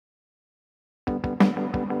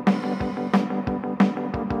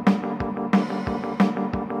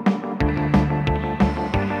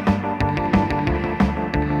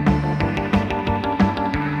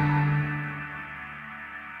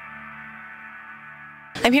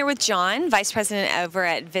I'm here with John, Vice President over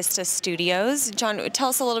at Vista Studios. John, tell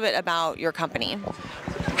us a little bit about your company.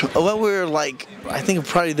 Well, we're I think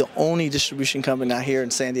probably the only distribution company out here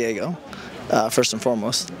in San Diego, first and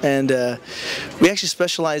foremost. And we actually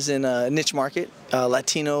specialize in a niche market,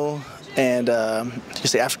 Latino and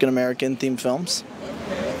just the African American themed films.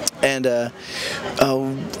 And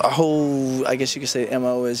our whole, I guess you could say,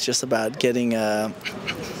 MO is just about getting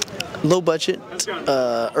low budget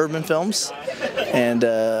urban films and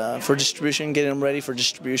for distribution, getting them ready for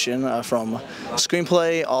distribution from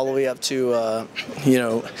screenplay all the way up to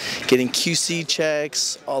getting QC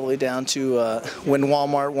checks all the way down to when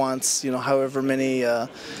Walmart wants however many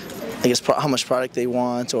I guess how much product they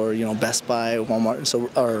want, or Best Buy, Walmart,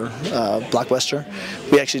 or Blockbuster.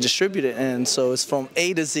 We actually distribute it, and so it's from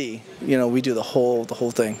A to Z. We do the whole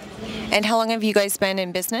thing. And how long have you guys been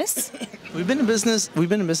in business? We've been in business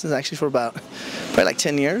actually for about probably like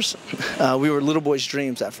 10 years. We were Little Boy's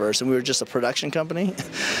Dreams at first, and we were just a production company.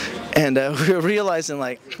 And we were realizing,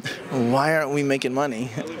 why aren't we making money?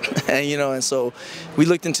 And so we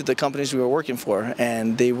looked into the companies we were working for,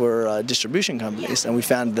 and they were distribution companies, and we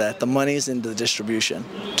found that the money's in the distribution,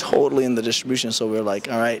 totally in the distribution. So we were like,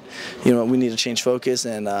 all right, we need to change focus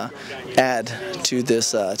and add to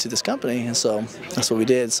this company, and so that's what we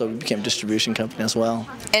did. So we became a distribution company as well.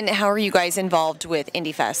 And how are you guys involved with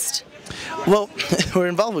Indie Fest? Well, we're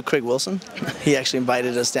involved with Craig Wilson. He actually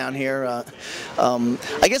invited us down here.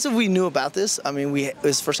 I guess if we knew about this, it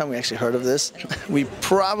was the first time we actually heard of this. We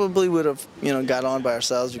probably would have, got on by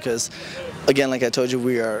ourselves because, again, like I told you,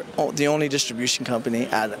 we are the only distribution company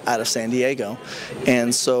out of San Diego.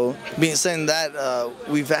 And so, saying that,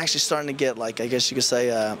 we've actually starting to get, I guess you could say,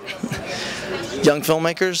 young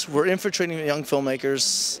filmmakers. We're infiltrating young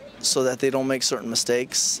filmmakers so that they don't make certain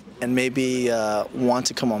mistakes and maybe want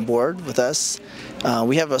to come on board with us.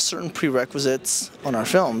 We have a certain prerequisites on our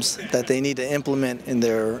films that they need to implement in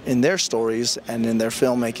their stories and in their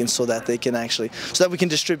filmmaking so that they can so that we can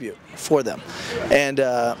distribute for them. And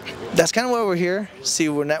that's kind of why we're here.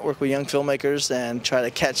 We're network with young filmmakers and try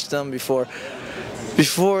to catch them before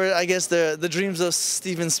I guess the dreams of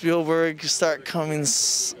Steven Spielberg start coming.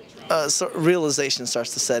 Realization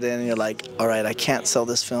starts to set in, and you're like, all right, I can't sell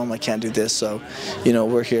this film, I can't do this, so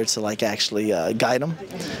we're here to actually guide them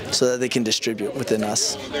so that they can distribute within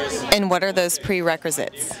us. And what are those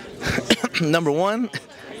prerequisites? Number one,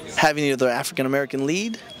 having either African American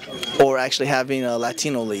lead or actually having a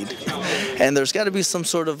Latino lead, and there's got to be some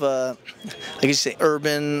sort of I guess you say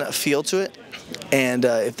urban feel to it. And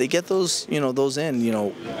if they get those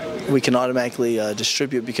in, we can automatically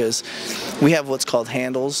distribute because we have what's called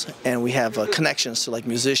handles, and we have connections to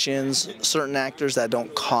musicians, certain actors that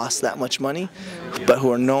don't cost that much money, but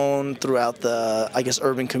who are known throughout the, I guess,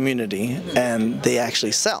 urban community, and they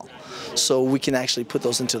actually sell. So we can actually put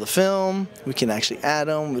those into the film, we can actually add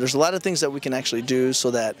them. There's a lot of things that we can actually do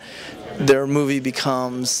so that their movie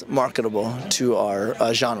becomes marketable to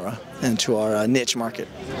our genre and to our niche market.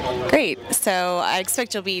 Great. So I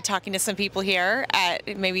expect you'll be talking to some people here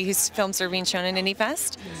at maybe whose films are being shown in Indie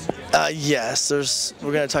Fest? Yes,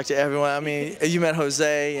 we're going to talk to everyone. You met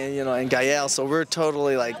Jose and Gael, so we're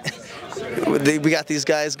totally we got these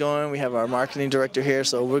guys going. We have our marketing director here,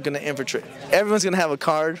 so we're going to infiltrate. Everyone's going to have a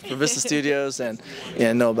card for Vista Studios and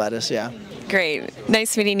know about us, yeah. Great.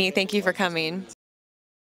 Nice meeting you. Thank you for coming.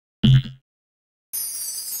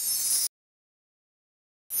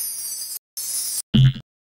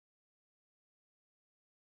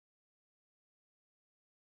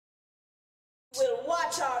 We'll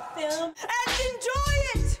watch our film and enjoy